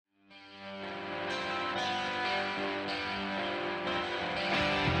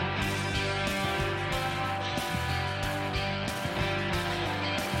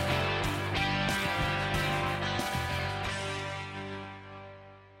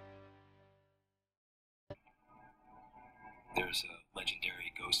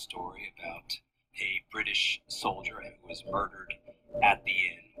legendary ghost story about a British soldier who was murdered at the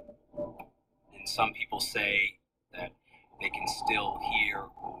inn. And some people say that they can still hear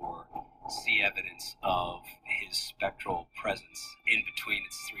or see evidence of his spectral presence in between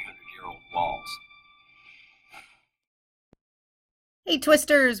its 300-year-old walls. Hey,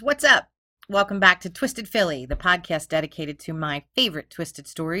 Twisters, what's up? Welcome back to Twisted Philly, the podcast dedicated to my favorite twisted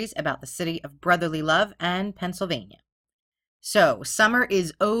stories about the city of brotherly love and Pennsylvania. So, summer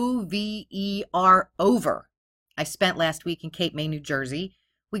is over. I spent last week in Cape May, New Jersey.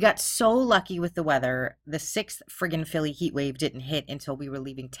 We got so lucky with the weather, the sixth friggin' Philly heat wave didn't hit until we were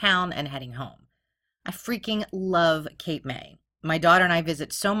leaving town and heading home. I freaking love Cape May. My daughter and I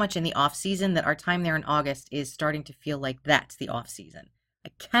visit so much in the off season that our time there in August is starting to feel like that's the off season. I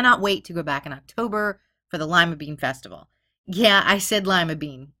cannot wait to go back in October for the Lima Bean Festival. Yeah, I said lima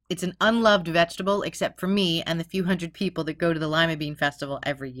bean. It's an unloved vegetable except for me and the few hundred people that go to the Lima Bean Festival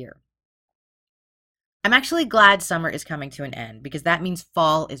every year. I'm actually glad summer is coming to an end because that means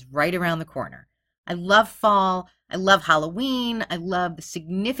fall is right around the corner. I love fall. I love Halloween. I love the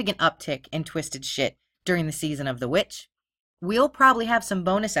significant uptick in twisted shit during the season of the witch. We'll probably have some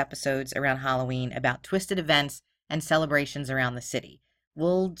bonus episodes around Halloween about twisted events and celebrations around the city.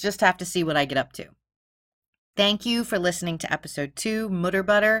 We'll just have to see what I get up to. Thank you for listening to episode 2, Mutter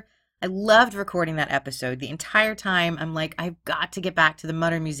Butter. I loved recording that episode. The entire time I'm like, I've got to get back to the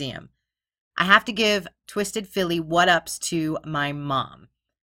Mutter Museum. I have to give Twisted Philly what-ups to my mom.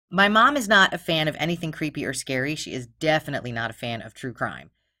 My mom is not a fan of anything creepy or scary. She is definitely not a fan of true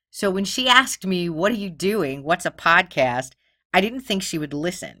crime. So when she asked me, what are you doing? What's a podcast? I didn't think she would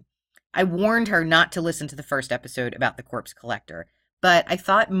listen. I warned her not to listen to the first episode about the corpse collector, but I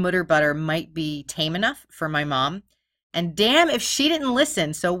thought Mutter Butter might be tame enough for my mom. And damn if she didn't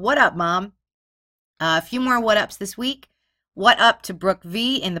listen. So what up, Mom? A few more what ups this week. What up to Brooke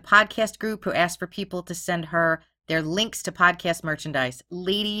V in the podcast group who asked for people to send her their links to podcast merchandise.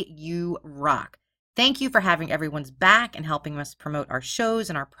 Lady, you rock. Thank you for having everyone's back and helping us promote our shows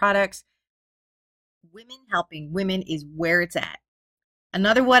and our products. Women helping women is where it's at.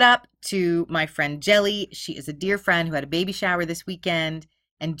 Another what up to my friend Jelly. She is a dear friend who had a baby shower this weekend.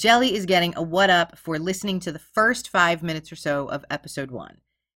 And Jelly is getting a what up for listening to the first 5 minutes or so of episode 1.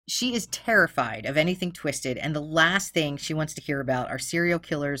 She is terrified of anything twisted, and the last thing she wants to hear about are serial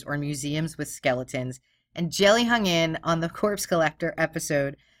killers or museums with skeletons. And Jelly hung in on the Corpse Collector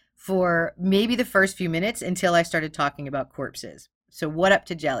episode for maybe the first few minutes until I started talking about corpses. So what up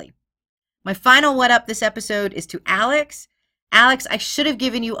to Jelly? My final what up this episode is to Alex. Alex, I should have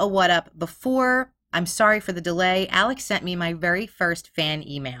given you a what up before. I'm sorry for the delay. Alex sent me my very first fan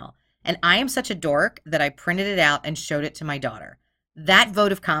email, and I am such a dork that I printed it out and showed it to my daughter. That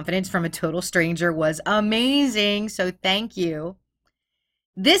vote of confidence from a total stranger was amazing, so thank you.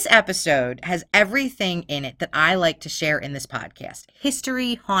 This episode has everything in it that I like to share in this podcast: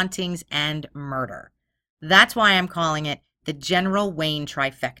 history, hauntings, and murder. That's why I'm calling it the General Wayne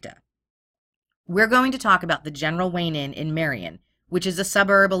Trifecta. We're going to talk about the General Wayne Inn in Marion, which is a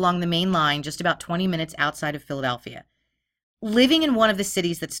suburb along the main line just about 20 minutes outside of Philadelphia. Living in one of the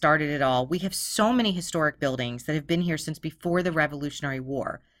cities that started it all, we have so many historic buildings that have been here since before the Revolutionary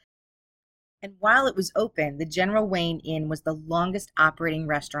War. And while it was open, the General Wayne Inn was the longest operating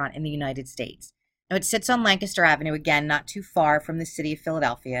restaurant in the United States. Now, it sits on Lancaster Avenue, again, not too far from the city of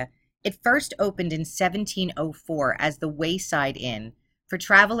Philadelphia. It first opened in 1704 as the Wayside Inn for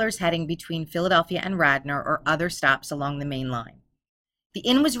travelers heading between Philadelphia and Radnor or other stops along the main line. The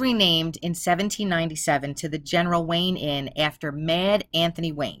inn was renamed in 1797 to the General Wayne Inn after Mad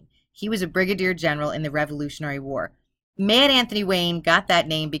Anthony Wayne. He was a brigadier general in the Revolutionary War. Mad Anthony Wayne got that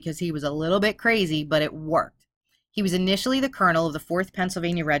name because he was a little bit crazy, but it worked. He was initially the colonel of the 4th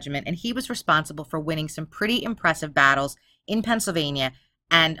Pennsylvania Regiment, and he was responsible for winning some pretty impressive battles in Pennsylvania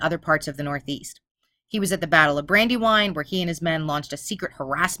and other parts of the Northeast. He was at the Battle of Brandywine, where he and his men launched a secret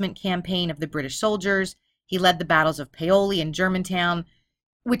harassment campaign of the British soldiers. He led the battles of Paoli and Germantown,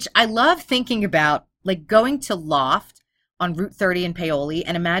 which I love thinking about, like going to Loft on Route 30 in Paoli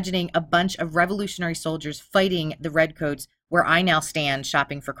and imagining a bunch of Revolutionary soldiers fighting the Redcoats where I now stand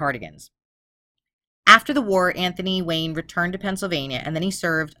shopping for cardigans. After the war, Anthony Wayne returned to Pennsylvania, and then he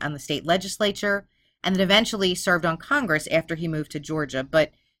served on the state legislature and then eventually served on Congress after he moved to Georgia.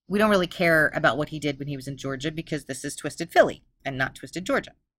 But we don't really care about what he did when he was in Georgia because this is Twisted Philly and not Twisted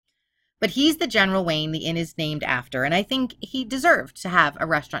Georgia. But he's the General Wayne the inn is named after, and I think he deserved to have a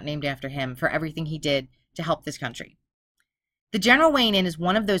restaurant named after him for everything he did to help this country. The General Wayne Inn is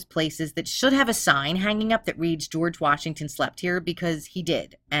one of those places that should have a sign hanging up that reads George Washington slept here, because he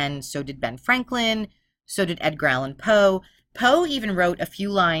did, and so did Ben Franklin, so did Edgar Allan Poe. Poe even wrote a few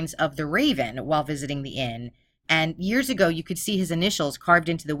lines of The Raven while visiting the inn, and years ago you could see his initials carved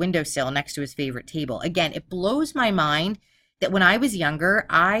into the windowsill next to his favorite table. Again, it blows my mind that when I was younger,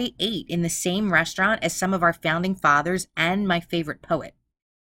 I ate in the same restaurant as some of our founding fathers and my favorite poet.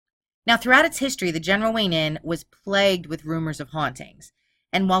 Now, throughout its history, the General Wayne Inn was plagued with rumors of hauntings.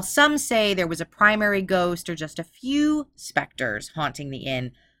 And while some say there was a primary ghost or just a few specters haunting the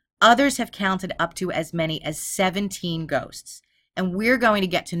inn, others have counted up to as many as 17 ghosts. And we're going to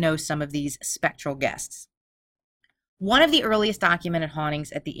get to know some of these spectral guests. One of the earliest documented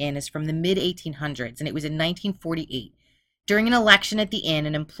hauntings at the inn is from the mid 1800s, and it was in 1948. During an election at the inn,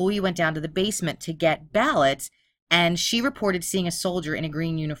 an employee went down to the basement to get ballots, and she reported seeing a soldier in a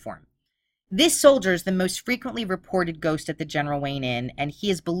green uniform. This soldier is the most frequently reported ghost at the General Wayne Inn, and he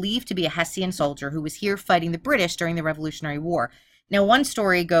is believed to be a Hessian soldier who was here fighting the British during the Revolutionary War. Now, one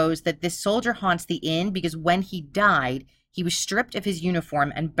story goes that this soldier haunts the inn because when he died, he was stripped of his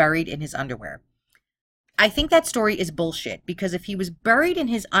uniform and buried in his underwear. I think that story is bullshit, because if he was buried in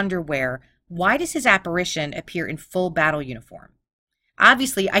his underwear, why does his apparition appear in full battle uniform?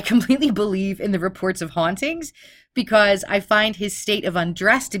 Obviously, I completely believe in the reports of hauntings because I find his state of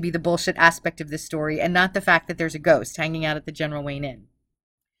undress to be the bullshit aspect of this story and not the fact that there's a ghost hanging out at the General Wayne Inn.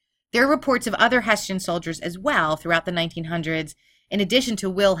 There are reports of other Hessian soldiers as well throughout the 1900s, in addition to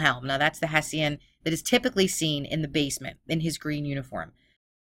Wilhelm. Now, that's the Hessian that is typically seen in the basement in his green uniform.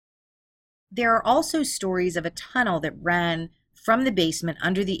 There are also stories of a tunnel that ran from the basement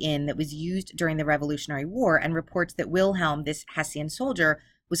under the inn that was used during the Revolutionary War, and reports that Wilhelm, this Hessian soldier,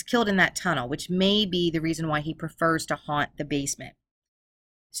 was killed in that tunnel, which may be the reason why he prefers to haunt the basement.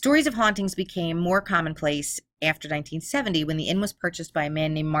 Stories of hauntings became more commonplace after 1970 when the inn was purchased by a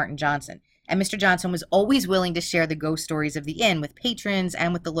man named Martin Johnson, and Mr. Johnson was always willing to share the ghost stories of the inn with patrons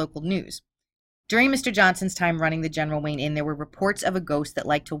and with the local news. During Mr. Johnson's time running the General Wayne Inn, there were reports of a ghost that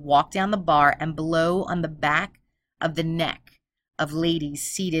liked to walk down the bar and blow on the back of the neck of ladies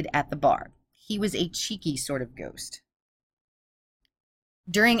seated at the bar. He was a cheeky sort of ghost.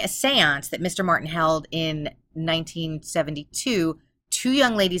 During a seance that Mr. Martin held in 1972, two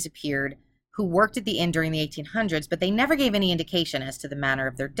young ladies appeared who worked at the inn during the 1800s, but they never gave any indication as to the manner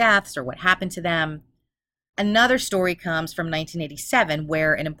of their deaths or what happened to them. Another story comes from 1987,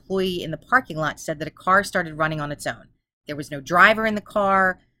 where an employee in the parking lot said that a car started running on its own. There was no driver in the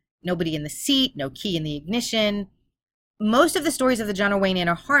car, nobody in the seat, no key in the ignition. Most of the stories of the General Wayne Inn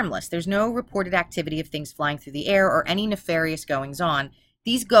are harmless. There's no reported activity of things flying through the air or any nefarious goings on.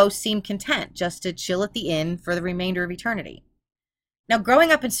 These ghosts seem content just to chill at the inn for the remainder of eternity. Now,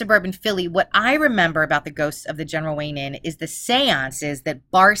 growing up in suburban Philly, what I remember about the ghosts of the General Wayne Inn is the seances that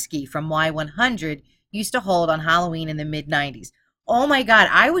Barsky from Y100 used to hold on Halloween in the mid-90s. Oh my God,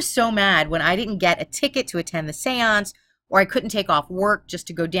 I was so mad when I didn't get a ticket to attend the seance, or I couldn't take off work just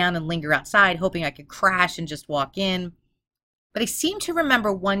to go down and linger outside, hoping I could crash and just walk in. But I seem to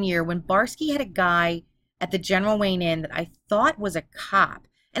remember one year when Barsky had a guy at the General Wayne Inn that I thought was a cop.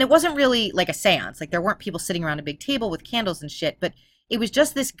 And it wasn't really like a seance. Like, there weren't people sitting around a big table with candles and shit, but it was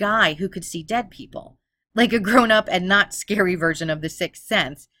just this guy who could see dead people. Like a grown-up and not scary version of The Sixth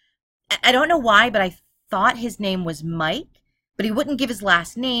Sense. I don't know why, but I thought his name was Mike, but he wouldn't give his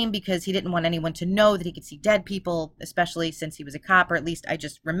last name because he didn't want anyone to know that he could see dead people, especially since he was a cop, or at least I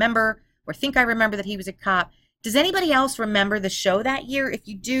just remember or think I remember that he was a cop. Does anybody else remember the show that year? If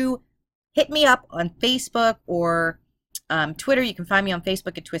you do, hit me up on Facebook or Twitter. You can find me on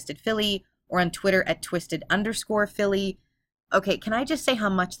Facebook at Twisted Philly or on Twitter at Twisted_Philly. Okay, can I just say how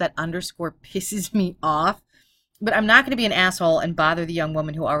much that underscore pisses me off? But I'm not going to be an asshole and bother the young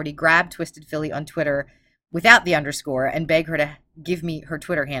woman who already grabbed Twisted Philly on Twitter without the underscore and beg her to give me her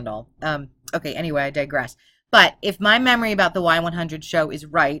Twitter handle. Okay, anyway, I digress. But if my memory about the Y100 show is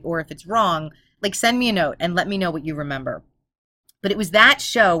right, or if it's wrong, like, send me a note and let me know what you remember. But it was that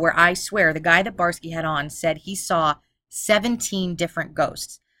show where I swear the guy that Barsky had on said he saw 17 different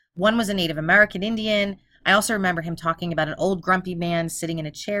ghosts. One was a Native American Indian. I also remember him talking about an old grumpy man sitting in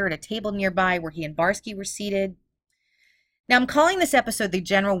a chair at a table nearby where he and Barsky were seated. Now, I'm calling this episode the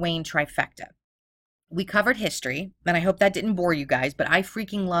General Wayne Trifecta. We covered history, and I hope that didn't bore you guys, but I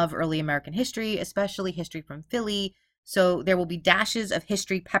freaking love early American history, especially history from Philly, so there will be dashes of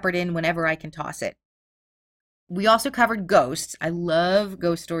history peppered in whenever I can toss it. We also covered ghosts. I love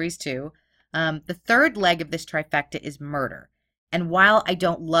ghost stories too. The third leg of this trifecta is murder. And while I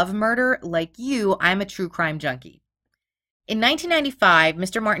don't love murder, like you, I'm a true crime junkie. In 1995,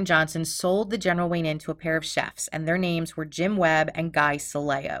 Mr. Martin Johnson sold the General Wayne Inn to a pair of chefs, and their names were Jim Webb and Guy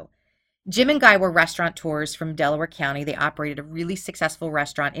Saleo. Jim and Guy were restaurateurs from Delaware County. They operated a really successful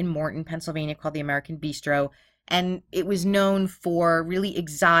restaurant in Morton, Pennsylvania called the American Bistro. and it was known for really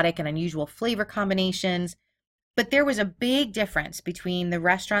exotic and unusual flavor combinations. But there was a big difference between the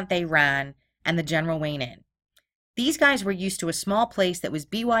restaurant they ran and the General Wayne Inn. These guys were used to a small place that was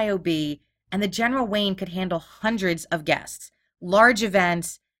BYOB, and the General Wayne could handle hundreds of guests, large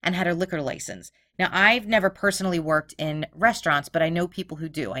events, and had a liquor license. Now, I've never personally worked in restaurants, but I know people who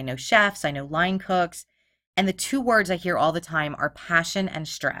do. I know chefs, I know line cooks, and the two words I hear all the time are passion and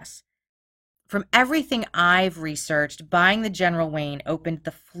stress. From everything I've researched, buying the General Wayne opened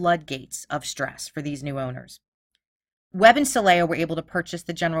the floodgates of stress for these new owners. Webb and Saleo were able to purchase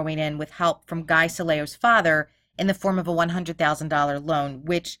the General Wayne Inn with help from Guy Saleo's father in the form of a $100,000 loan,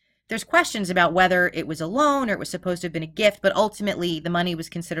 which there's questions about whether it was a loan or it was supposed to have been a gift, but ultimately the money was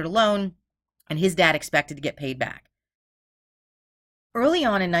considered a loan, and his dad expected to get paid back. Early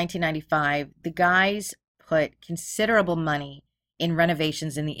on in 1995, the guys put considerable money in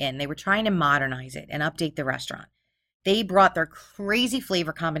renovations in the inn. They were trying to modernize it and update the restaurant. They brought their crazy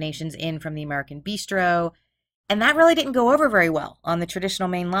flavor combinations in from the American Bistro, and that really didn't go over very well on the traditional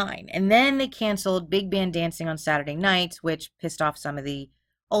main line. And then they canceled big band dancing on Saturday nights, which pissed off some of the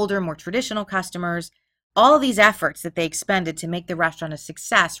older, more traditional customers. All of these efforts that they expended to make the restaurant a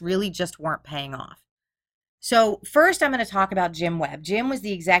success really just weren't paying off. So first I'm going to talk about Jim Webb. Jim was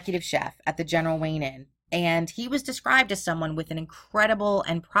the executive chef at the General Wayne Inn, and he was described as someone with an incredible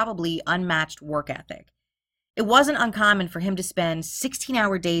and probably unmatched work ethic. It wasn't uncommon for him to spend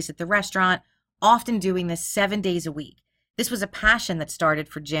 16-hour days at the restaurant, often doing this 7 days a week. This was a passion that started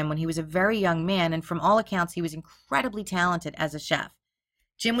for Jim when he was a very young man, and from all accounts, he was incredibly talented as a chef.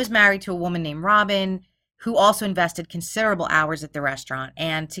 Jim was married to a woman named Robin, who also invested considerable hours at the restaurant,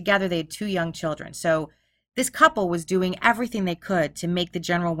 and together they had 2 young children. So this couple was doing everything they could to make the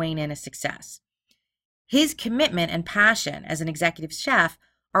General Wayne Inn a success. His commitment and passion as an executive chef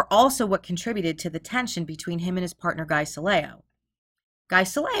are also what contributed to the tension between him and his partner, Guy Saleo. Guy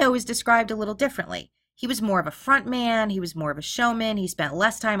Saleo is described a little differently. He was more of a front man, he was more of a showman, he spent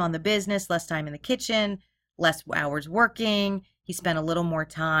less time on the business, less time in the kitchen, less hours working. He spent a little more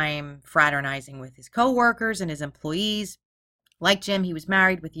time fraternizing with his coworkers and his employees. Like Jim, he was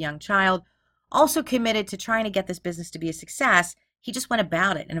married with a young child, also committed to trying to get this business to be a success. He just went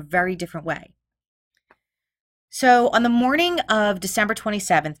about it in a very different way. So on the morning of December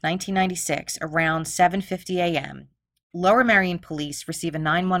 27th, 1996, around 7:50 a.m., Lower Merion police receive a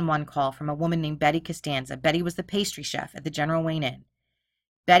 911 call from a woman named Betty Costanza. Betty was the pastry chef at the General Wayne Inn.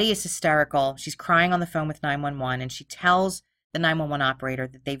 Betty is hysterical. She's crying on the phone with 911, and she tells the 911 operator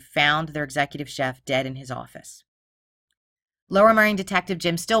that they've found their executive chef dead in his office. Lower Merion detective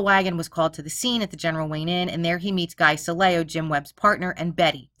Jim Stillwagon was called to the scene at the General Wayne Inn, and there he meets Guy Saleo, Jim Webb's partner, and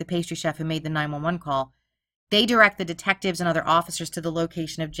Betty, the pastry chef who made the 911 call. They direct the detectives and other officers to the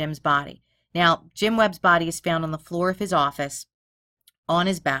location of Jim's body. Now, Jim Webb's body is found on the floor of his office, on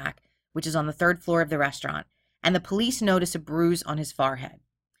his back, which is on the 3rd floor of the restaurant, and the police notice a bruise on his forehead.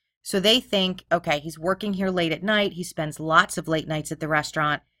 So they think, okay, he's working here late at night, he spends lots of late nights at the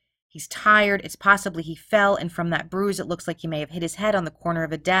restaurant, he's tired, it's possibly he fell, and from that bruise it looks like he may have hit his head on the corner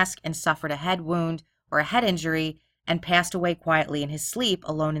of a desk and suffered a head wound or a head injury and passed away quietly in his sleep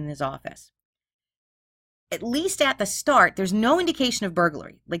alone in his office. At least at the start, there's no indication of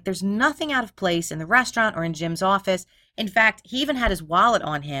burglary. Like, there's nothing out of place in the restaurant or in Jim's office. In fact, he even had his wallet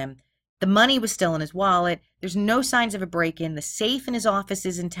on him. The money was still in his wallet. There's no signs of a break-in. The safe in his office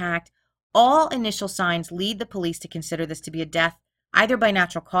is intact. All initial signs lead the police to consider this to be a death, either by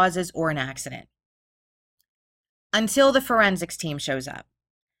natural causes or an accident. Until the forensics team shows up.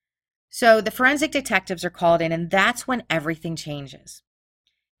 So the forensic detectives are called in, and that's when everything changes.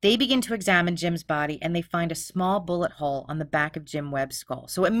 They begin to examine Jim's body, and they find a small bullet hole on the back of Jim Webb's skull.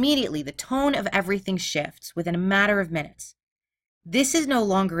 So immediately, the tone of everything shifts within a matter of minutes. This is no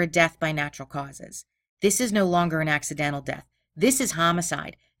longer a death by natural causes. This is no longer an accidental death. This is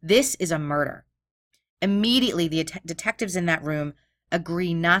homicide. This is a murder. Immediately, the detectives in that room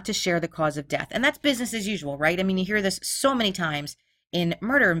agree not to share the cause of death. And that's business as usual, right? I mean, you hear this so many times in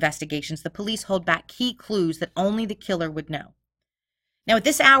murder investigations. The police hold back key clues that only the killer would know. Now, at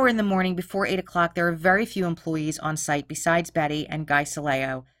this hour in the morning, before 8 o'clock, there are very few employees on site besides Betty and Guy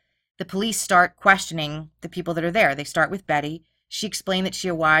Saleo. The police start questioning the people that are there. They start with Betty. She explained that she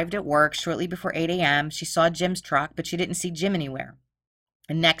arrived at work shortly before 8 a.m. She saw Jim's truck, but she didn't see Jim anywhere.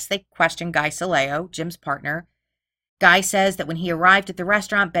 And next, they question Guy Saleo, Jim's partner. Guy says that when he arrived at the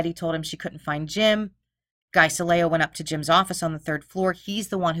restaurant, Betty told him she couldn't find Jim. Guy Saleo went up to Jim's office on the 3rd floor. He's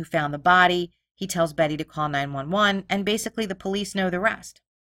the one who found the body. He tells Betty to call 911, and basically the police know the rest.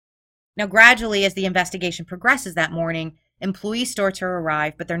 Now, gradually, as the investigation progresses that morning, employees start to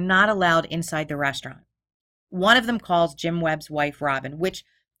arrive, but they're not allowed inside the restaurant. One of them calls Jim Webb's wife, Robin, which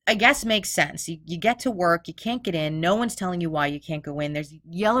I guess makes sense. You get to work, you can't get in, no one's telling you why you can't go in. There's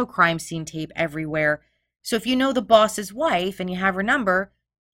yellow crime scene tape everywhere. So if you know the boss's wife and you have her number,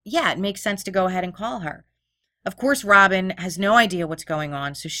 yeah, it makes sense to go ahead and call her. Of course, Robin has no idea what's going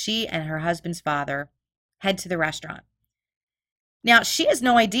on, so she and her husband's father head to the restaurant. Now, she has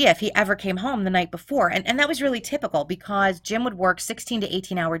no idea if he ever came home the night before, and that was really typical because Jim would work 16 to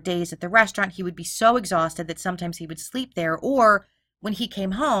 18-hour days at the restaurant. He would be so exhausted that sometimes he would sleep there, or when he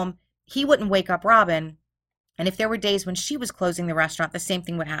came home, he wouldn't wake up Robin. And if there were days when she was closing the restaurant, the same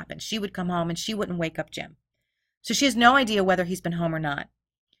thing would happen. She would come home and she wouldn't wake up Jim. So she has no idea whether he's been home or not.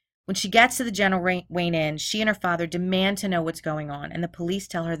 When she gets to the General Wayne Inn, she and her father demand to know what's going on, and the police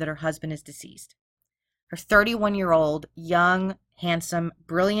tell her that her husband is deceased. Her 31-year-old, young, handsome,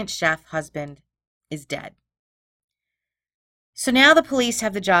 brilliant chef husband is dead. So now the police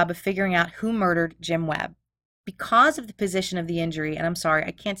have the job of figuring out who murdered Jim Webb. Because of the position of the injury, and I'm sorry,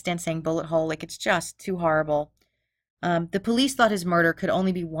 I can't stand saying bullet hole, like it's just too horrible. The police thought his murder could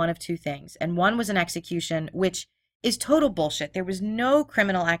only be one of two things, and one was an execution, which is total bullshit. There was no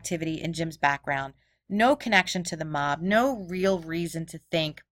criminal activity in Jim's background, no connection to the mob, no real reason to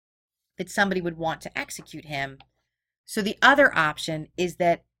think that somebody would want to execute him. So the other option is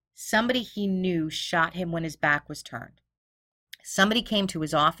that somebody he knew shot him when his back was turned. Somebody came to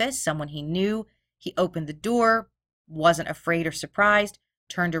his office, someone he knew, he opened the door, wasn't afraid or surprised,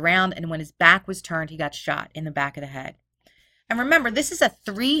 turned around, and when his back was turned, he got shot in the back of the head. And remember, this is a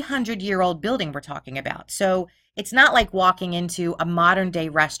 300-year-old building we're talking about. So it's not like walking into a modern-day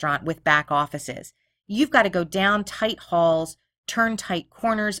restaurant with back offices. You've got to go down tight halls, turn tight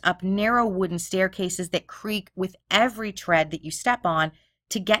corners, up narrow wooden staircases that creak with every tread that you step on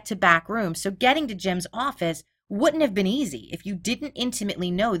to get to back rooms. So getting to Jim's office wouldn't have been easy if you didn't intimately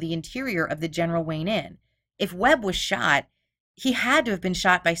know the interior of the General Wayne Inn. If Webb was shot, he had to have been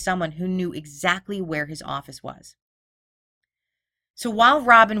shot by someone who knew exactly where his office was. So while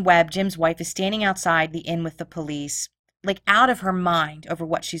Robin Webb, Jim's wife, is standing outside the inn with the police, like out of her mind over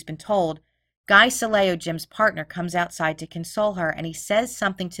what she's been told, Guy Saleo, Jim's partner, comes outside to console her, and he says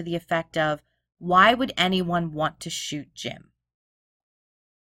something to the effect of, "Why would anyone want to shoot Jim?"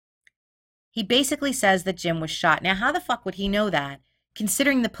 He basically says that Jim was shot. Now, how the fuck would he know that,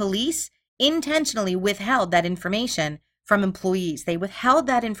 considering the police intentionally withheld that information from employees? They withheld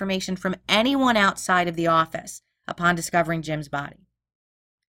that information from anyone outside of the office upon discovering Jim's body.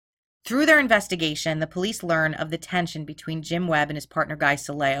 Through their investigation, the police learn of the tension between Jim Webb and his partner Guy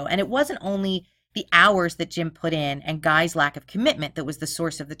Saleo, and it wasn't only the hours that Jim put in and Guy's lack of commitment that was the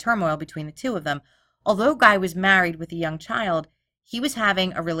source of the turmoil between the two of them. Although Guy was married with a young child, he was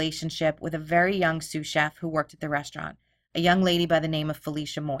having a relationship with a very young sous chef who worked at the restaurant, a young lady by the name of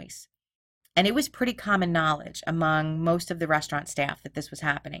Felicia Moyse. And it was pretty common knowledge among most of the restaurant staff that this was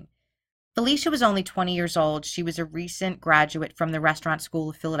happening. Felicia was only 20 years old. She was a recent graduate from the Restaurant School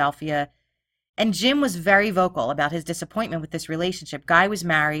of Philadelphia. And Jim was very vocal about his disappointment with this relationship. Guy was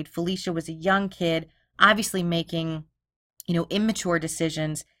married. Felicia was a young kid, obviously making, immature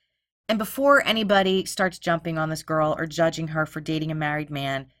decisions. And before anybody starts jumping on this girl or judging her for dating a married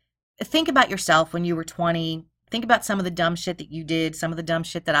man, think about yourself when you were 20. Think about some of the dumb shit that you did, some of the dumb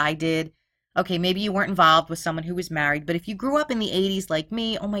shit that I did. Okay, maybe you weren't involved with someone who was married, but if you grew up in the 80s like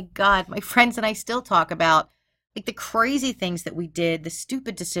me, oh my God, my friends and I still talk about like the crazy things that we did, the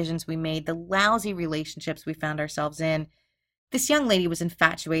stupid decisions we made, the lousy relationships we found ourselves in. This young lady was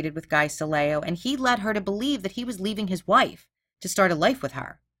infatuated with Guy Saleo, and he led her to believe that he was leaving his wife to start a life with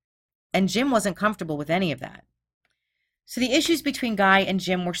her. And Jim wasn't comfortable with any of that. So the issues between Guy and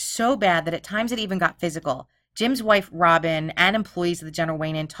Jim were so bad that at times it even got physical. Jim's wife, Robin, and employees of the General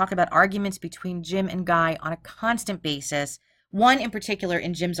Wayne Inn talk about arguments between Jim and Guy on a constant basis, one in particular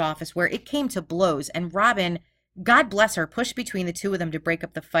in Jim's office where it came to blows, and Robin, God bless her, pushed between the two of them to break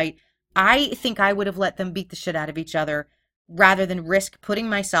up the fight. I think I would have let them beat the shit out of each other rather than risk putting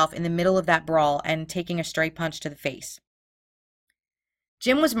myself in the middle of that brawl and taking a stray punch to the face.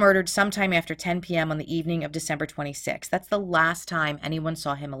 Jim was murdered sometime after 10 p.m. on the evening of December 26th. That's the last time anyone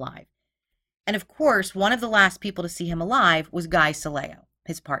saw him alive. And of course, one of the last people to see him alive was Guy Saleo,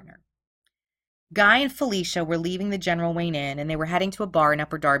 his partner. Guy and Felicia were leaving the General Wayne Inn, and they were heading to a bar in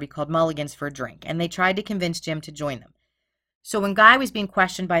Upper Darby called Mulligan's for a drink, and they tried to convince Jim to join them. So when Guy was being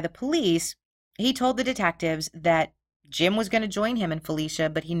questioned by the police, he told the detectives that Jim was going to join him and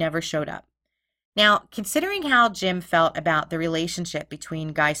Felicia, but he never showed up. Now, considering how Jim felt about the relationship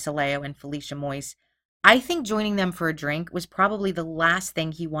between Guy Saleo and Felicia Moyse, I think joining them for a drink was probably the last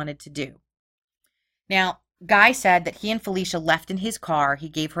thing he wanted to do. Now, Guy said that he and Felicia left in his car. He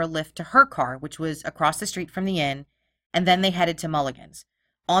gave her a lift to her car, which was across the street from the inn, and then they headed to Mulligan's.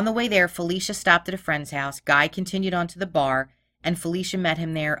 On the way there, Felicia stopped at a friend's house. Guy continued on to the bar, and Felicia met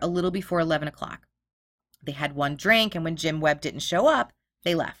him there a little before 11 o'clock. They had one drink, and when Jim Webb didn't show up,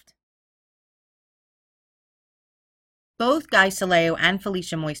 they left. Both Guy Saleo and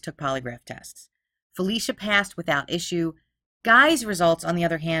Felicia Moyse took polygraph tests. Felicia passed without issue. Guy's results, on the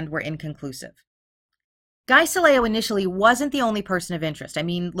other hand, were inconclusive. Guy Saleo initially wasn't the only person of interest. I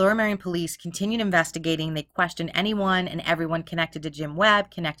mean, Lower Merion police continued investigating. They questioned anyone and everyone connected to Jim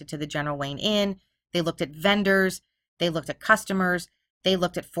Webb, connected to the General Wayne Inn. They looked at vendors. They looked at customers. They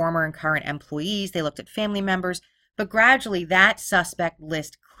looked at former and current employees. They looked at family members. But gradually, that suspect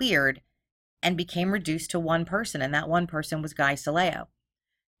list cleared and became reduced to one person, and that one person was Guy Saleo.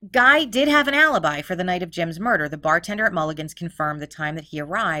 Guy did have an alibi for the night of Jim's murder. The bartender at Mulligan's confirmed the time that he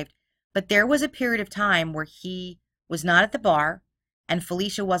arrived, but there was a period of time where he was not at the bar and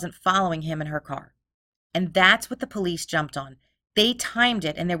Felicia wasn't following him in her car. And that's what the police jumped on. They timed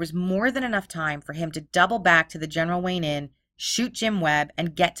it, and there was more than enough time for him to double back to the General Wayne Inn, shoot Jim Webb,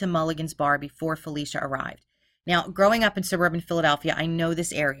 and get to Mulligan's bar before Felicia arrived. Now, growing up in suburban Philadelphia, I know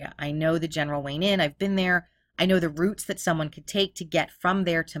this area. I know the General Wayne Inn. I've been there. I know the routes that someone could take to get from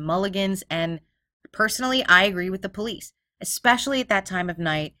there to Mulligan's. And personally, I agree with the police, especially at that time of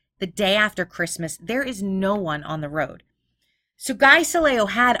night, the day after Christmas. There is no one on the road. So Guy Saleo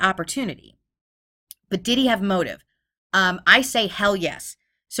had opportunity, but did he have motive? I say hell yes.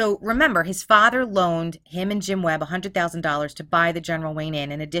 So remember, his father loaned him and Jim Webb $100,000 to buy the General Wayne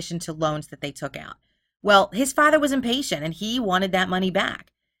Inn in addition to loans that they took out. Well, his father was impatient and he wanted that money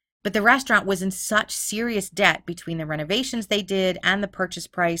back. But the restaurant was in such serious debt between the renovations they did and the purchase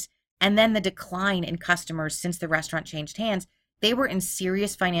price, and then the decline in customers since the restaurant changed hands. They were in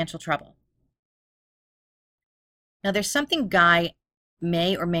serious financial trouble. Now, there's something Guy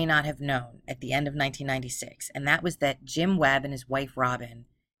may or may not have known at the end of 1996, and that was that Jim Webb and his wife Robin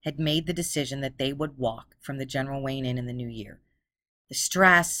had made the decision that they would walk from the General Wayne Inn in the new year. The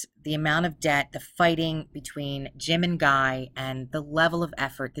stress, the amount of debt, the fighting between Jim and Guy, and the level of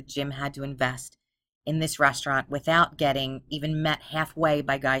effort that Jim had to invest in this restaurant without getting even met halfway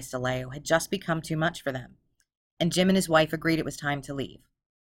by Guy Saleo had just become too much for them. And Jim and his wife agreed it was time to leave.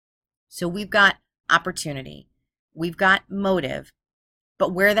 So we've got opportunity. We've got motive.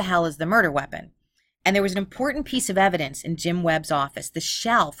 But where the hell is the murder weapon? And there was an important piece of evidence in Jim Webb's office. The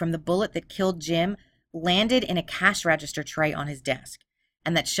shell from the bullet that killed Jim landed in a cash register tray on his desk,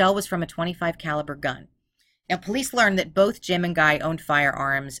 and that shell was from a .25 caliber gun. Now, police learned that both Jim and Guy owned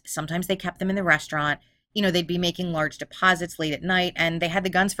firearms. Sometimes they kept them in the restaurant. They'd be making large deposits late at night, and they had the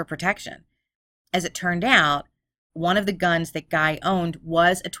guns for protection. As it turned out, one of the guns that Guy owned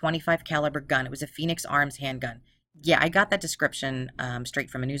was a .25 caliber gun. It was a Phoenix Arms handgun. Yeah, I got that description straight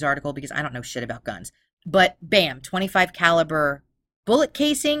from a news article because I don't know shit about guns. But bam, .25 caliber bullet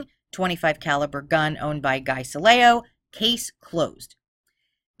casing, .25 caliber gun owned by Guy Saleo, case closed.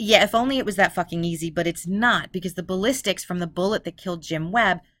 Yeah, if only it was that fucking easy, but it's not, because the ballistics from the bullet that killed Jim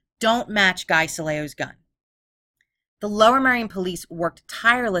Webb don't match Guy Saleo's gun. The Lower Merion police worked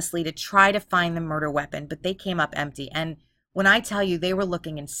tirelessly to try to find the murder weapon, but they came up empty. And when I tell you, they were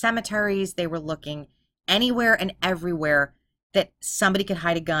looking in cemeteries, they were looking anywhere and everywhere that somebody could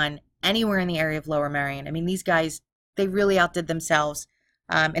hide a gun, anywhere in the area of Lower Merion. I mean, these guys, they really outdid themselves.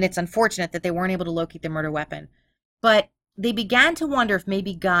 And it's unfortunate that they weren't able to locate the murder weapon. But they began to wonder if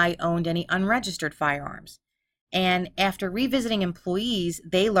maybe Guy owned any unregistered firearms. And after revisiting employees,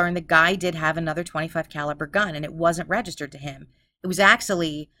 they learned that Guy did have another .25 caliber gun, and it wasn't registered to him. It was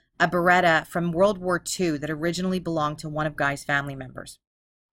actually a Beretta from World War II that originally belonged to one of Guy's family members.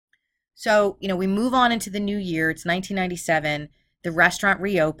 So, we move on into the new year. It's 1997. The restaurant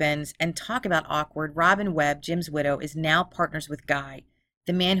reopens, and talk about awkward. Robin Webb, Jim's widow, is now partners with Guy,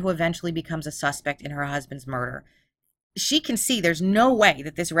 the man who eventually becomes a suspect in her husband's murder. She can see there's no way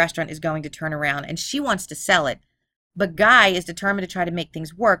that this restaurant is going to turn around, and she wants to sell it. But Guy is determined to try to make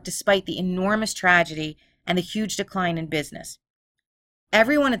things work despite the enormous tragedy and the huge decline in business.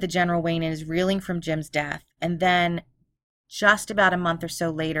 Everyone at the General Wayne Inn is reeling from Jim's death, and then just about a month or so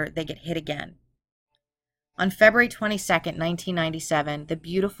later, they get hit again. On February 22nd, 1997, the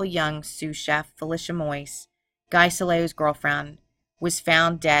beautiful young sous chef Felicia Moyse, Guy Saleo's girlfriend, was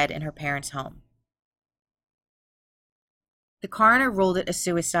found dead in her parents' home. The coroner ruled it a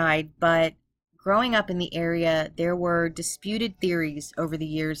suicide, but growing up in the area, there were disputed theories over the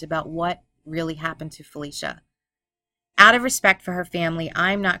years about what really happened to Felicia. Out of respect for her family,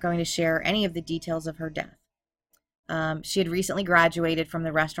 I'm not going to share any of the details of her death. She had recently graduated from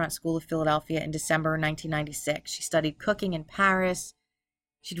the Restaurant School of Philadelphia in December 1996. She studied cooking in Paris.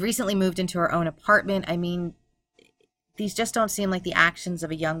 She'd recently moved into her own apartment. I mean, these just don't seem like the actions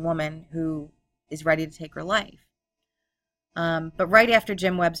of a young woman who is ready to take her life. But right after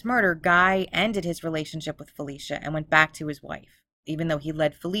Jim Webb's murder, Guy ended his relationship with Felicia and went back to his wife, even though he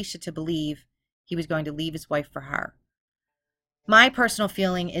led Felicia to believe he was going to leave his wife for her. My personal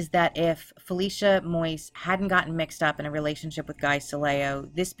feeling is that if Felicia Moyse hadn't gotten mixed up in a relationship with Guy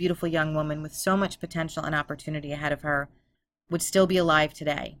Saleo, this beautiful young woman with so much potential and opportunity ahead of her would still be alive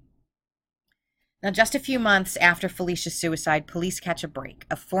today. Now, just a few months after Felicia's suicide, police catch a break.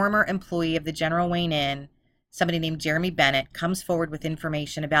 A former employee of the General Wayne Inn, somebody named Jeremy Bennett, comes forward with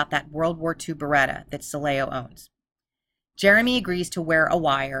information about that World War II Beretta that Saleo owns. Jeremy agrees to wear a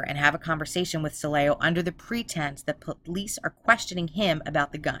wire and have a conversation with Saleo under the pretense that police are questioning him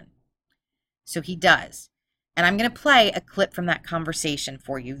about the gun. So he does. And I'm going to play a clip from that conversation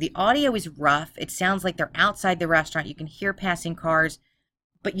for you. The audio is rough. It sounds like they're outside the restaurant. You can hear passing cars,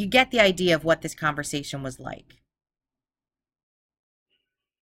 but you get the idea of what this conversation was like.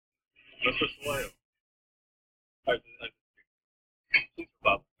 Mr. Saleo, I think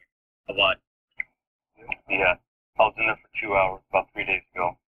about a lot. Yeah, I was in there for 2 hours about 3 days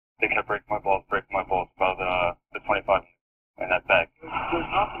ago. They kept breaking my balls about the 25 in that bag. There's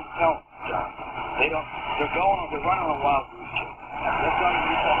nothing to tell them, John. They're running a wild goose chase. That's why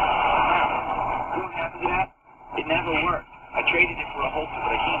you tell them now. You know what happened to that? It never worked. I traded it for a holster,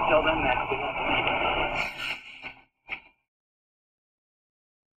 but I can't tell them that because they won't believe it.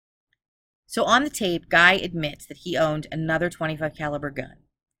 So on the tape, Guy admits that he owned another .25 caliber gun.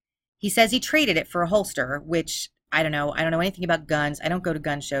 He says he traded it for a holster, which I don't know. I don't know anything about guns. I don't go to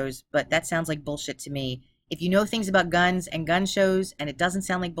gun shows, but that sounds like bullshit to me. If you know things about guns and gun shows and it doesn't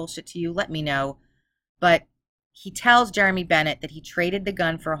sound like bullshit to you, let me know. But he tells Jeremy Bennett that he traded the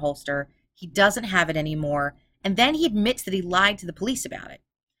gun for a holster. He doesn't have it anymore. And then he admits that he lied to the police about it.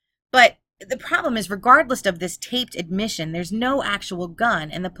 But the problem is, regardless of this taped admission, there's no actual gun,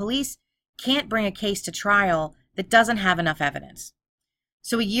 and the police can't bring a case to trial that doesn't have enough evidence.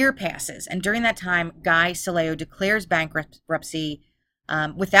 So a year passes, and during that time, Guy Saleo declares bankruptcy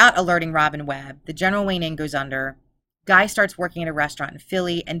without alerting Robin Webb. The General Wayne Inn goes under. Guy starts working at a restaurant in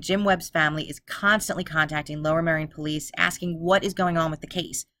Philly, and Jim Webb's family is constantly contacting Lower Merion police, asking what is going on with the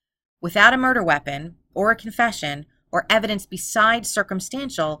case. Without a murder weapon, or a confession, or evidence besides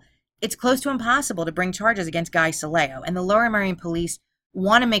circumstantial, it's close to impossible to bring charges against Guy Saleo, and the Lower Merion police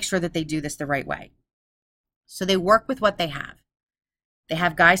want to make sure that they do this the right way. So they work with what they have. They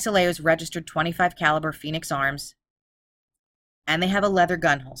have Guy Saleo's registered .25 caliber Phoenix arms, and they have a leather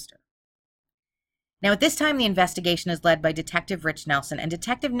gun holster. Now, at this time, the investigation is led by Detective Rich Nelson, and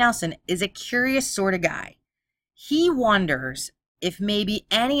Detective Nelson is a curious sort of guy. He wonders if maybe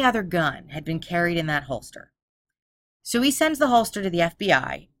any other gun had been carried in that holster. So he sends the holster to the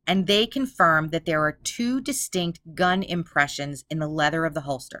FBI, and they confirm that there are two distinct gun impressions in the leather of the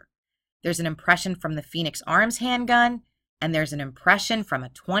holster. There's an impression from the Phoenix Arms handgun, and there's an impression from a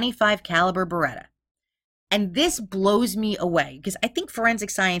 .25 caliber Beretta. And this blows me away because I think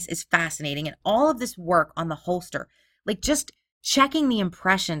forensic science is fascinating, and all of this work on the holster, like just checking the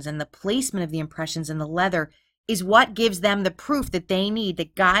impressions and the placement of the impressions in the leather, is what gives them the proof that they need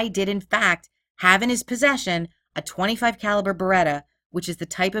that Guy did in fact have in his possession a .25 caliber Beretta, which is the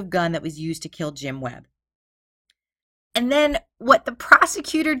type of gun that was used to kill Jim Webb. And then what the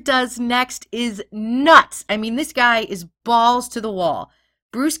prosecutor does next is nuts. I mean, this guy is balls to the wall.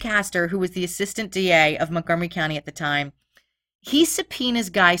 Bruce Castor, who was the assistant DA of Montgomery County at the time, he subpoenas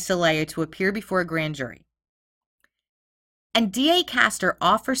Guy Saleo to appear before a grand jury. And DA Castor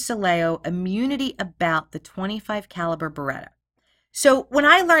offers Saleo immunity about the .25 caliber Beretta. So when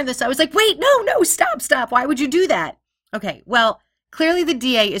I learned this, I was like, wait, no, stop. Why would you do that? Okay, well, clearly the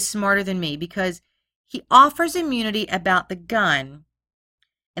DA is smarter than me because he offers immunity about the gun,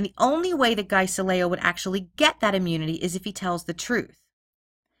 and the only way that Guy Saleo would actually get that immunity is if he tells the truth.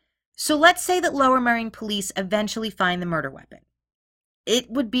 So let's say that Lower Merion police eventually find the murder weapon. It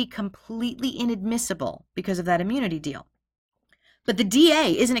would be completely inadmissible because of that immunity deal. But the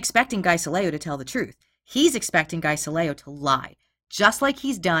DA isn't expecting Guy Saleo to tell the truth. He's expecting Guy Saleo to lie, just like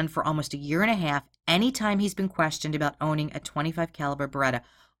he's done for almost a year and a half anytime he's been questioned about owning a .25 caliber Beretta.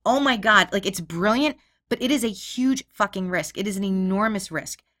 Oh my God, like it's brilliant, but it is a huge fucking risk. It is an enormous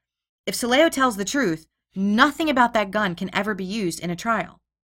risk. If Saleo tells the truth, nothing about that gun can ever be used in a trial.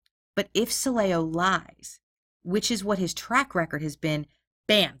 But if Saleo lies, which is what his track record has been,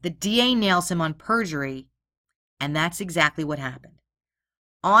 bam, the DA nails him on perjury, and that's exactly what happened.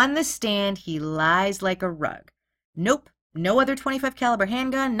 On the stand, he lies like a rug. Nope. No other 25 caliber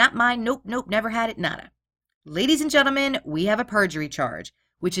handgun. Not mine. Nope. Never had it. Nada. Ladies and gentlemen, we have a perjury charge,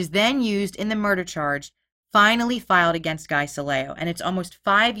 which is then used in the murder charge finally filed against Guy Saleo. And it's almost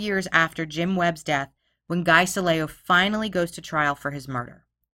 5 years after Jim Webb's death when Guy Saleo finally goes to trial for his murder.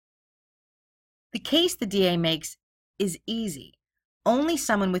 The case the DA makes is easy. Only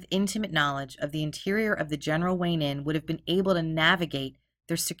someone with intimate knowledge of the interior of the General Wayne Inn would have been able to navigate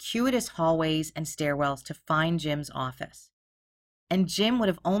their circuitous hallways and stairwells to find Jim's office. And Jim would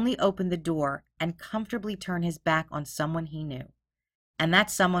have only opened the door and comfortably turned his back on someone he knew. And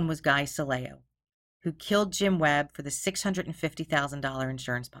that someone was Guy Saleo, who killed Jim Webb for the $650,000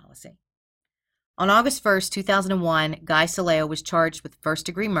 insurance policy. On August 1st, 2001, Guy Saleo was charged with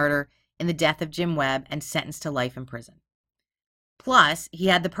first-degree murder in the death of Jim Webb and sentenced to life in prison. Plus, he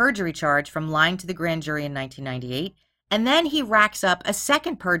had the perjury charge from lying to the grand jury in 1998, and then he racks up a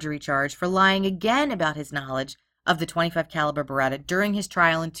second perjury charge for lying again about his knowledge of the .25 caliber Beretta during his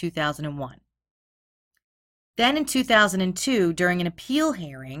trial in 2001. Then in 2002, during an appeal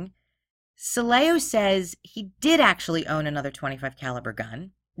hearing, Saleo says he did actually own another .25 caliber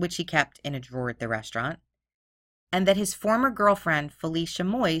gun, which he kept in a drawer at the restaurant, and that his former girlfriend, Felicia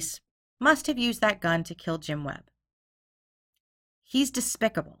Moyse, must have used that gun to kill Jim Webb. He's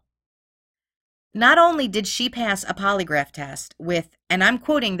despicable. Not only did she pass a polygraph test with, and I'm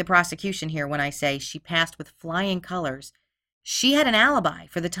quoting the prosecution here when I say she passed with flying colors, she had an alibi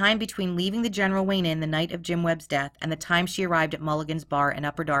for the time between leaving the General Wayne Inn the night of Jim Webb's death and the time she arrived at Mulligan's Bar in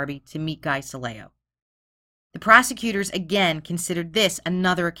Upper Darby to meet Guy Saleo. The prosecutors again considered this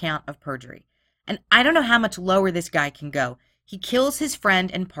another account of perjury. And I don't know how much lower this guy can go. He kills his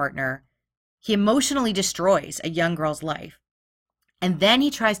friend and partner. He emotionally destroys a young girl's life. And then he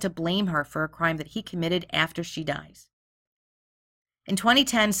tries to blame her for a crime that he committed after she dies. In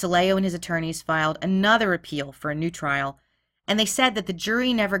 2010, Saleo and his attorneys filed another appeal for a new trial, and they said that the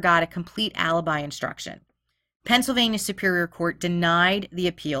jury never got a complete alibi instruction. Pennsylvania Superior Court denied the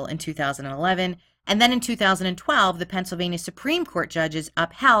appeal in 2011, and then in 2012, the Pennsylvania Supreme Court judges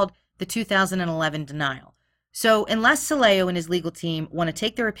upheld the 2011 denial. So unless Saleo and his legal team want to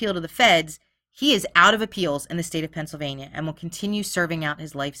take their appeal to the feds, he is out of appeals in the state of Pennsylvania and will continue serving out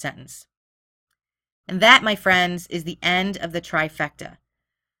his life sentence. And that, my friends, is the end of the trifecta.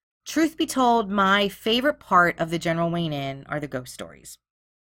 Truth be told, my favorite part of the General Wayne Inn are the ghost stories.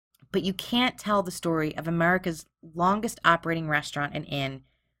 But you can't tell the story of America's longest operating restaurant and inn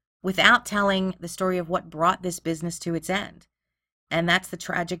without telling the story of what brought this business to its end. And that's the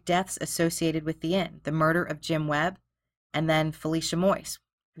tragic deaths associated with the inn, the murder of Jim Webb, and then Felicia Moyse,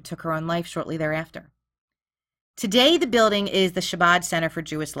 who took her own life shortly thereafter. Today, the building is the Shabbat Center for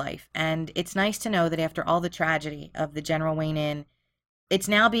Jewish Life, and it's nice to know that after all the tragedy of the General Wayne Inn, it's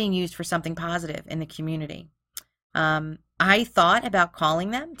now being used for something positive in the community. I thought about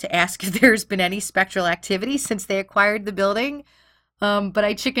calling them to ask if there's been any spectral activity since they acquired the building, but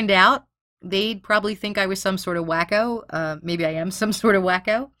I chickened out. They'd probably think I was some sort of wacko. Maybe I am some sort of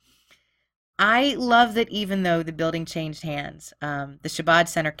wacko. I love that even though the building changed hands, the Shabbat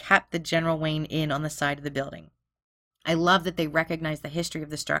Center kept the General Wayne Inn on the side of the building. I love that they recognize the history of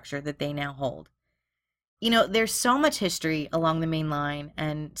the structure that they now hold. You know, there's so much history along the main line,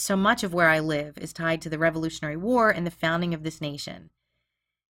 and so much of where I live is tied to the Revolutionary War and the founding of this nation.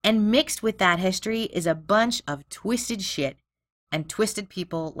 And mixed with that history is a bunch of twisted shit and twisted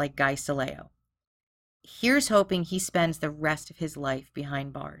people like Guy Saleo. Here's hoping he spends the rest of his life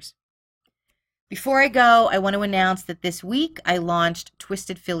behind bars. Before I go, I want to announce that this week I launched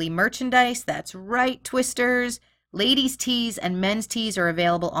Twisted Philly merchandise. That's right, Twisters. Ladies' tees and men's tees are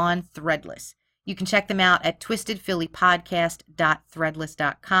available on Threadless. You can check them out at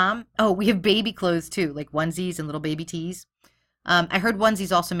twistedphillypodcast.threadless.com. Oh, we have baby clothes too, like onesies and little baby tees. I heard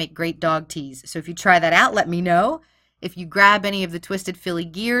onesies also make great dog tees. So if you try that out, let me know. If you grab any of the Twisted Philly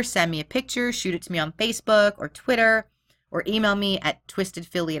gear, send me a picture, shoot it to me on Facebook or Twitter, or email me at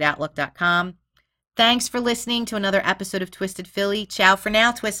twistedphilly@outlook.com. Thanks for listening to another episode of Twisted Philly. Ciao for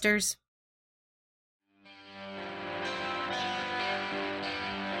now, Twisters.